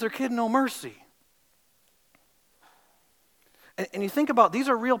who names their kid No Mercy? And you think about, these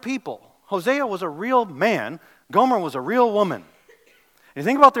are real people. Hosea was a real man. Gomer was a real woman. And you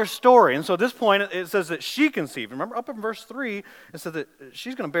think about their story, and so at this point, it says that she conceived. Remember, up in verse 3, it says that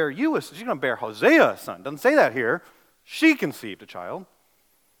she's going to bear Hosea a son. It doesn't say that here. She conceived a child.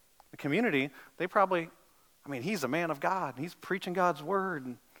 The community, they probably I mean, he's a man of God, and he's preaching God's word,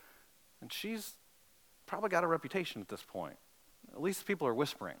 and she's probably got a reputation at this point. At least people are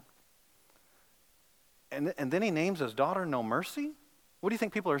whispering. And then he names his daughter No Mercy? What do you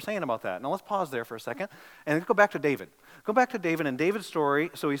think people are saying about that? Now let's pause there for a second, and let's go back to David. Go back to David and David's story.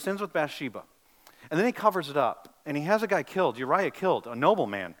 So he sins with Bathsheba, and then he covers it up, and he has a guy killed. Uriah killed, a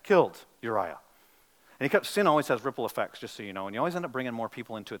nobleman killed Uriah. And sin always has ripple effects, just so you know, and you always end up bringing more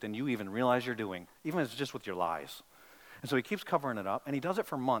people into it than you even realize you're doing, even if it's just with your lies. And so he keeps covering it up, and he does it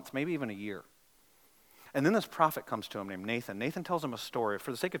for months, maybe even a year. And then this prophet comes to him named Nathan. Nathan tells him a story. For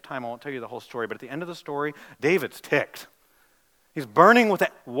the sake of time, I won't tell you the whole story, but at the end of the story, David's ticked. He's burning with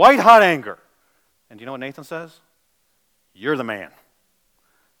that white-hot anger. And do you know what Nathan says? You're the man.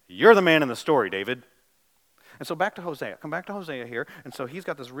 You're the man in the story, David. And so back to Hosea. Come back to Hosea here. And so he's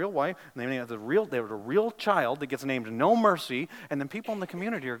got this real wife, and they have a real child that gets named No Mercy, and then people in the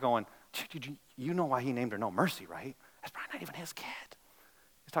community are going, you know why he named her No Mercy, right? That's probably not even his kid.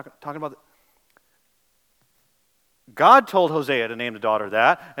 He's talking about God told Hosea to name the daughter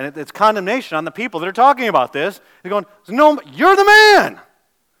that, and it's condemnation on the people that are talking about this. They're going, no, you're the man.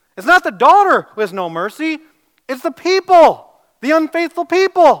 It's not the daughter who has no mercy. It's the people, the unfaithful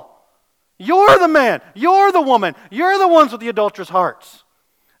people. You're the man. You're the woman. You're the ones with the adulterous hearts.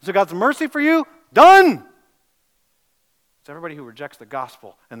 So God's mercy for you, done. It's everybody who rejects the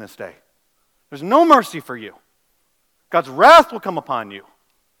gospel in this day. There's no mercy for you. God's wrath will come upon you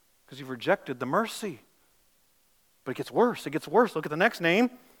because you've rejected the mercy. But it gets worse. It gets worse. Look at the next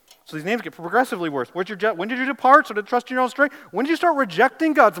name. So these names get progressively worse. When did you depart? So to trust in your own strength? When did you start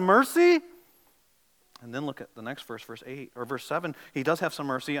rejecting God's mercy? And then look at the next verse, verse 8 or verse 7. He does have some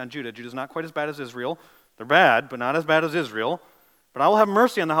mercy on Judah. Judah's not quite as bad as Israel. They're bad, but not as bad as Israel. But I will have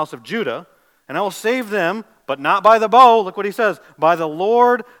mercy on the house of Judah, and I will save them, but not by the bow. Look what he says. By the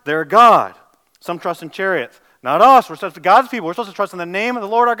Lord their God. Some trust in chariots. Not us. We're supposed to God's people. We're supposed to trust in the name of the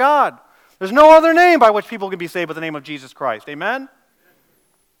Lord our God. There's no other name by which people can be saved but the name of Jesus Christ. Amen? It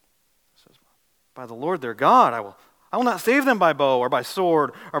says, by the Lord their God, I will not save them by bow or by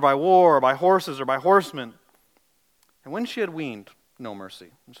sword or by war or by horses or by horsemen. And when she had weaned, No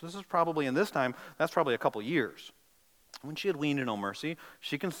Mercy. And so this is probably, in this time, that's probably a couple years. When she had weaned in No Mercy,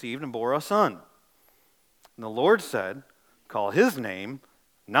 she conceived and bore a son. And the Lord said, call his name,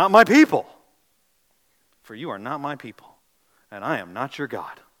 Not My People. For you are not my people, and I am not your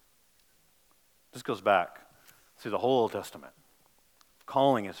God. This goes back through the whole Old Testament,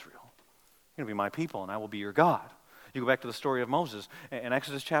 calling Israel. You're going to be my people, and I will be your God. You go back to the story of Moses in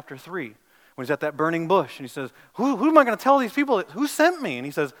Exodus chapter 3, when he's at that burning bush, and he says, who am I going to tell these people? Who sent me? And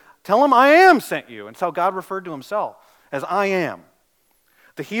he says, tell them I am sent you. And it's how God referred to himself, as I am.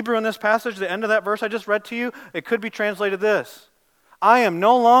 The Hebrew in this passage, the end of that verse I just read to you, it could be translated this. I am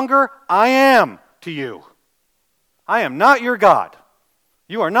no longer I am to you. I am not your God.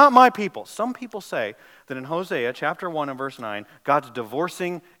 You are not my people. Some people say that in Hosea chapter 1 and verse 9, God's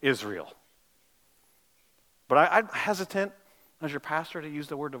divorcing Israel. But I'm hesitant as your pastor to use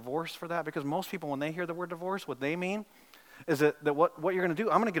the word divorce for that, because most people, when they hear the word divorce, what they mean is that what you're going to do,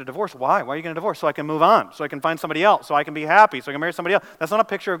 I'm going to get a divorce. Why? Why are you going to divorce? So I can move on, so I can find somebody else, so I can be happy, so I can marry somebody else. That's not a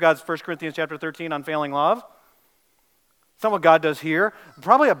picture of God's 1 Corinthians chapter 13 unfailing love. It's not what God does here.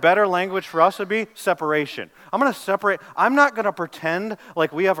 Probably a better language for us would be separation. I'm going to separate. I'm not going to pretend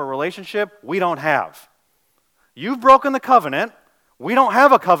like we have a relationship we don't have. You've broken the covenant. We don't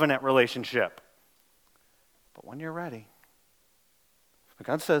have a covenant relationship. But when you're ready,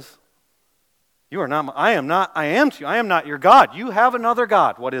 God says, you are not, I am to you. I am not your God. You have another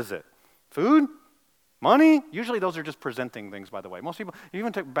God. What is it? Food? Money? Usually those are just presenting things, by the way. Most people, you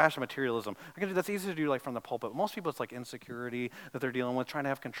even bash materialism. That's easy to do like from the pulpit. Most people, it's like insecurity that they're dealing with, trying to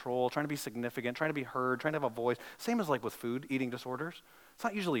have control, trying to be significant, trying to be heard, trying to have a voice. Same as like with food, eating disorders. It's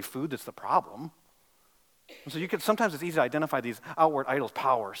not usually food that's the problem. And so sometimes it's easy to identify these outward idols,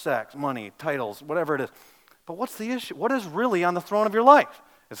 power, sex, money, titles, whatever it is. But what's the issue? What is really on the throne of your life?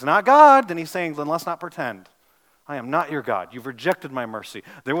 It's not God. Then he's saying, then let's not pretend. I am not your God. You've rejected my mercy.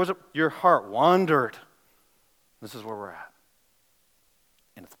 Your heart wandered. This is where we're at.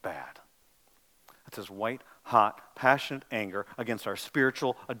 And it's bad. It's this white, hot, passionate anger against our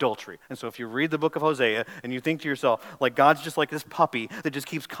spiritual adultery. And so if you read the book of Hosea and you think to yourself, like God's just like this puppy that just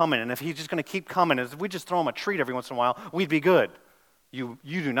keeps coming, and if he's just going to keep coming, as if we just throw him a treat every once in a while, we'd be good. You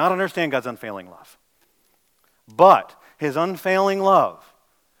do not understand God's unfailing love. But his unfailing love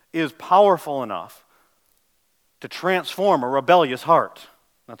is powerful enough to transform a rebellious heart.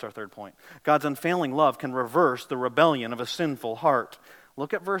 That's our third point. God's unfailing love can reverse the rebellion of a sinful heart.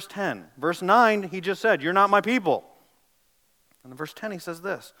 Look at verse 10. Verse 9, he just said, you're not my people. And in verse 10, he says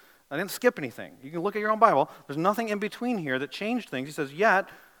this, I didn't skip anything. You can look at your own Bible. There's nothing in between here that changed things. He says, yet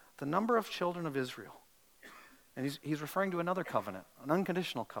the number of children of Israel. And he's referring to another covenant, an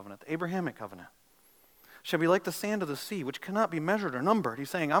unconditional covenant, the Abrahamic covenant. Shall be like the sand of the sea, which cannot be measured or numbered.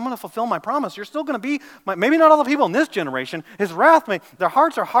 He's saying, I'm going to fulfill my promise. You're still going to be, maybe not all the people in this generation. His wrath, their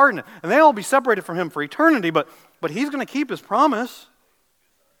hearts are hardened, and they'll be separated from him for eternity, but he's going to keep his promise.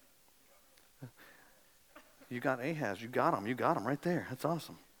 You got Ahaz. You got him right there. That's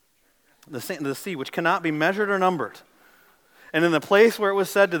awesome. The sand of the sea, which cannot be measured or numbered. And in the place where it was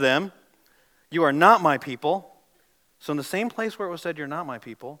said to them, you are not my people. So in the same place where it was said, you're not my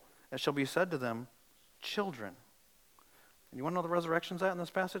people, it shall be said to them, children. And you want to know the resurrection's at in this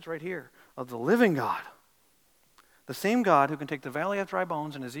passage? Right here. Of the living God. The same God who can take the valley of dry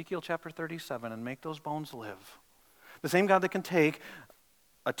bones in Ezekiel chapter 37 and make those bones live. The same God that can take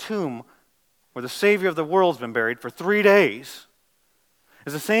a tomb where the Savior of the world's been buried for 3 days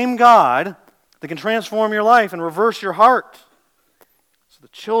is the same God that can transform your life and reverse your heart. So the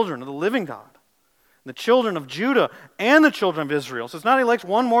children of the living God, the children of Judah and the children of Israel. So it's not he likes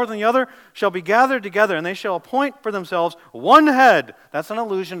one more than the other, shall be gathered together, and they shall appoint for themselves one head. That's an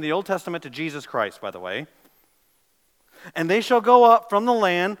allusion in the Old Testament to Jesus Christ, by the way. And they shall go up from the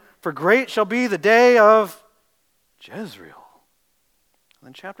land, for great shall be the day of Jezreel. And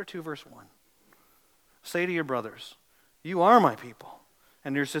then chapter 2, verse 1. Say to your brothers, you are my people,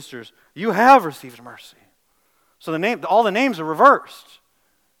 and your sisters, you have received mercy. So all the names are reversed.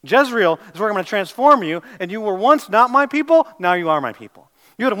 Jezreel is where I'm going to transform you, and you were once not my people, now you are my people.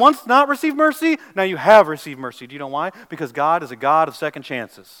 You had once not received mercy, now you have received mercy. Do you know why? Because God is a God of second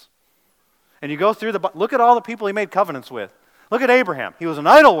chances. And you go through look at all the people he made covenants with. Look at Abraham. He was an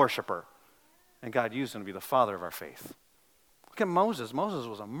idol worshiper, and God used him to be the father of our faith. Look at Moses. Moses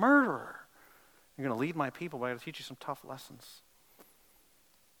was a murderer. You're going to lead my people, but I got to teach you some tough lessons.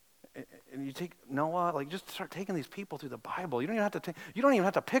 And you take Noah, just start taking these people through the Bible. You don't even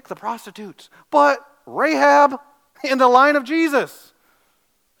have to pick the prostitutes, but Rahab in the line of Jesus.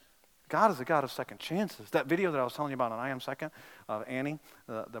 God is a God of second chances. That video that I was telling you about on I Am Second of Annie,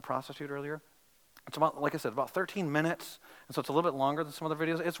 the prostitute earlier, it's about, like I said, about 13 minutes, and so it's a little bit longer than some other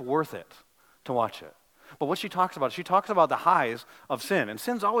videos. It's worth it to watch it. But what she talks about the highs of sin, and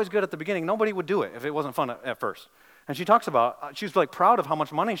sin's always good at the beginning. Nobody would do it if it wasn't fun at first. And she talks about, she was proud of how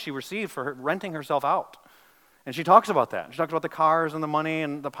much money she received for renting herself out. And she talks about that. She talks about the cars and the money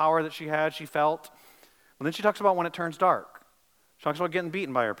and the power that she had, she felt. But then she talks about when it turns dark. She talks about getting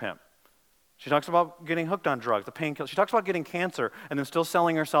beaten by her pimp. She talks about getting hooked on drugs, the painkillers. She talks about getting cancer and then still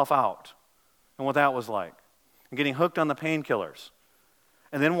selling herself out and what that was like. And getting hooked on the painkillers.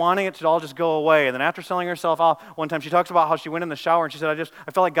 And then wanting it to all just go away. And then after selling herself off, one time she talks about how she went in the shower and she said,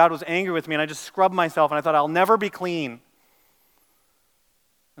 I felt like God was angry with me and I just scrubbed myself and I thought I'll never be clean.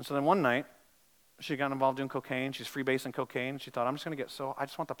 And so then one night, she got involved doing cocaine. She's freebasing cocaine. She thought, I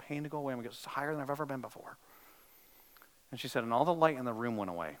just want the pain to go away. I'm going to get higher than I've ever been before. And she said, and all the light in the room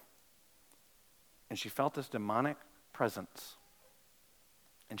went away. And she felt this demonic presence.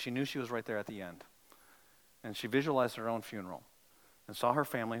 And she knew she was right there at the end. And she visualized her own funeral. And saw her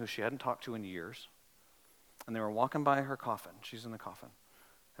family, who she hadn't talked to in years, and they were walking by her coffin. She's in the coffin.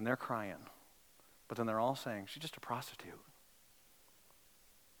 And they're crying. But then they're all saying, she's just a prostitute.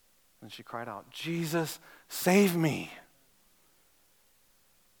 And she cried out, Jesus, save me.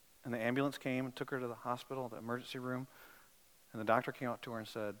 And the ambulance came and took her to the hospital, the emergency room, and the doctor came up to her and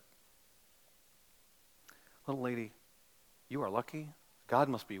said, little lady, you are lucky. God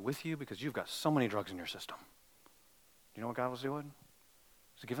must be with you because you've got so many drugs in your system. Do you know what God was doing?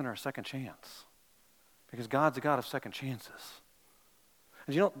 He's giving her a second chance. Because God's a God of second chances.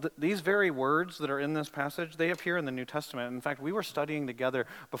 And you know, these very words that are in this passage, they appear in the New Testament. In fact, we were studying together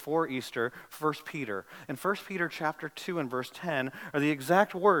before Easter 1 Peter. And 1 Peter chapter 2 and verse 10 are the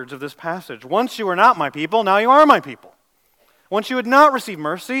exact words of this passage. Once you were not my people, now you are my people. Once you had not received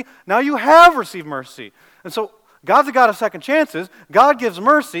mercy, now you have received mercy. And so God's a God of second chances. God gives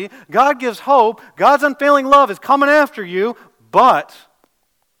mercy. God gives hope. God's unfailing love is coming after you, but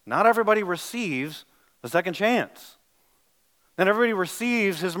not everybody receives the second chance. Not everybody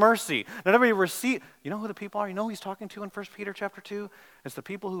receives his mercy. Not everybody receives. You know who the people are? You know who he's talking to in 1 Peter chapter 2? It's the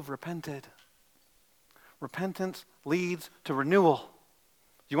people who've repented. Repentance leads to renewal.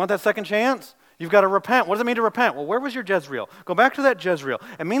 You want that second chance? You've got to repent. What does it mean to repent? Well, where was your Jezreel? Go back to that Jezreel.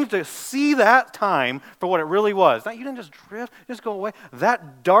 It means to see that time for what it really was. Now, you didn't just drift, just go away.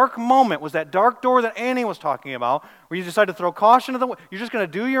 That dark moment was that dark door that Annie was talking about, where you decide to throw caution to the wind. You're just going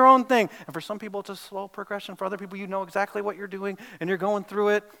to do your own thing. And for some people, it's a slow progression. For other people, you know exactly what you're doing, and you're going through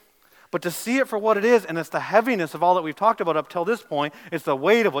it. But to see it for what it is, and it's the heaviness of all that we've talked about up till this point, it's the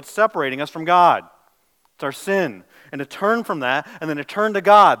weight of what's separating us from God. It's our sin. And to turn from that, and then to turn to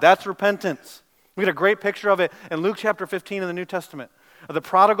God, that's repentance. We get a great picture of it in Luke chapter 15 in the New Testament, of the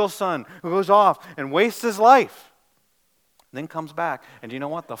prodigal son who goes off and wastes his life, and then comes back. And do you know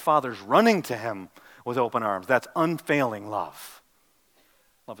what? The Father's running to him with open arms. That's unfailing love.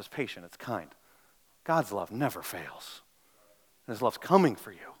 Love is patient, it's kind. God's love never fails. And his love's coming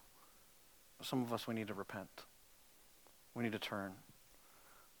for you. Some of us, we need to repent. We need to turn.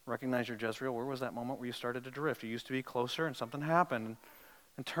 Recognize your Jezreel. Where was that moment where you started to drift? You used to be closer and something happened.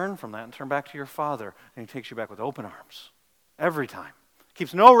 And turn from that and turn back to your Father. And he takes you back with open arms. Every time.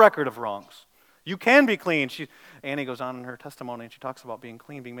 Keeps no record of wrongs. You can be clean. Annie goes on in her testimony and she talks about being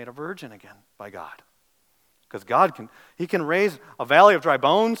clean, being made a virgin again by God. Because God he can raise a valley of dry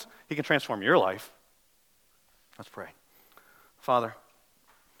bones. He can transform your life. Let's pray. Father,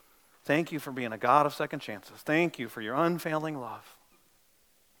 thank you for being a God of second chances. Thank you for your unfailing love.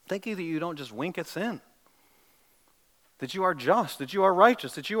 Thank you that you don't just wink at sin. That you are just, that you are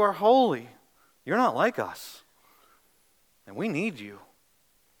righteous, that you are holy. You're not like us. And we need you.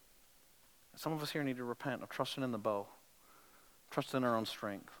 Some of us here need to repent of trusting in the bow, trusting in our own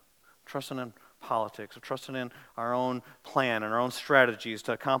strength, trusting in politics, of trusting in our own plan and our own strategies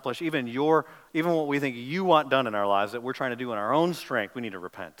to accomplish even what we think you want done in our lives that we're trying to do in our own strength. We need to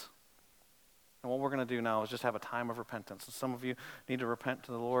repent. And what we're going to do now is just have a time of repentance. And some of you need to repent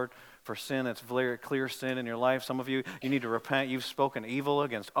to the Lord for sin. It's very clear sin in your life. Some of you need to repent. You've spoken evil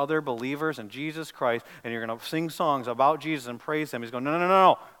against other believers in Jesus Christ, and you're going to sing songs about Jesus and praise him. He's going,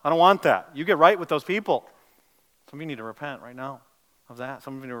 no, I don't want that. You get right with those people. Some of you need to repent right now of that.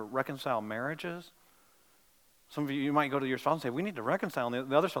 Some of you need to reconcile marriages. Some of you might go to your spouse and say, we need to reconcile. And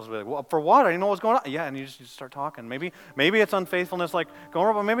the other spouse will be like, well, for what? I didn't know what was going on. Yeah, and you just start talking. Maybe it's unfaithfulness like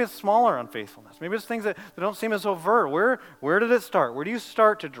Gomer, but maybe it's smaller unfaithfulness. Maybe it's things that don't seem as overt. Where did it start? Where do you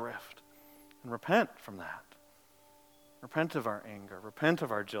start to drift? And repent from that. Repent of our anger. Repent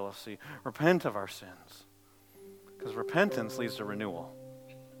of our jealousy. Repent of our sins. Because repentance leads to renewal.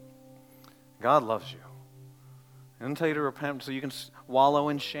 God loves you. He didn't tell you to repent so you can wallow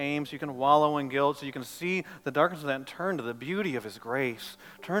in shame, so you can wallow in guilt, so you can see the darkness of that and turn to the beauty of his grace.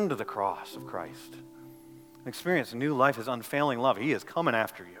 Turn to the cross of Christ. And experience new life, his unfailing love. He is coming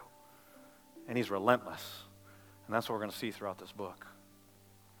after you. And he's relentless. And that's what we're going to see throughout this book.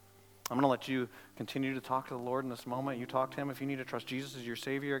 I'm going to let you continue to talk to the Lord in this moment. You talk to him. If you need to trust Jesus as your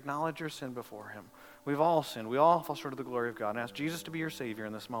Savior, acknowledge your sin before him. We've all sinned. We all fall short of the glory of God. And ask Jesus to be your Savior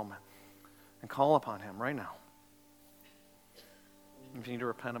in this moment. And call upon him right now. If you need to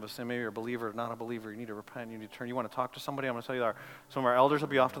repent of a sin, maybe you're a believer or not a believer, you need to repent, you need to turn. You want to talk to somebody, I'm going to tell you some of our elders will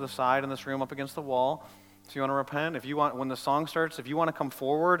be off to the side in this room up against the wall. So you want to repent. If you want, when the song starts, if you want to come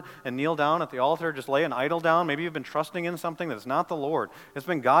forward and kneel down at the altar, just lay an idol down. Maybe you've been trusting in something that's not the Lord. It's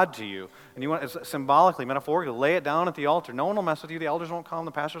been God to you. And you want, it's symbolically, metaphorically, lay it down at the altar. No one will mess with you. The elders won't come.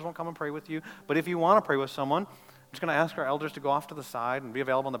 The pastors won't come and pray with you. But if you want to pray with someone, I'm just going to ask our elders to go off to the side and be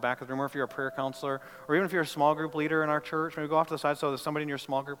available in the back of the room, or if you're a prayer counselor, or even if you're a small group leader in our church, maybe go off to the side so that somebody in your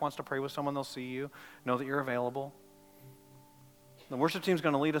small group wants to pray with someone, they'll see you, know that you're available. The worship team's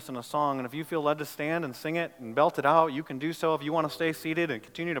going to lead us in a song, and if you feel led to stand and sing it and belt it out, you can do so. If you want to stay seated and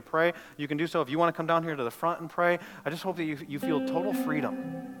continue to pray, you can do so. If you want to come down here to the front and pray, I just hope that you feel total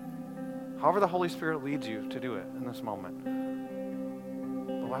freedom. However the Holy Spirit leads you to do it in this moment.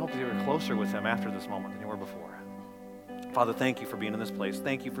 But I hope that you're closer with him after this moment than you were before. Father, thank you for being in this place.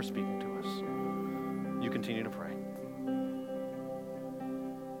 Thank you for speaking to us. You continue to pray.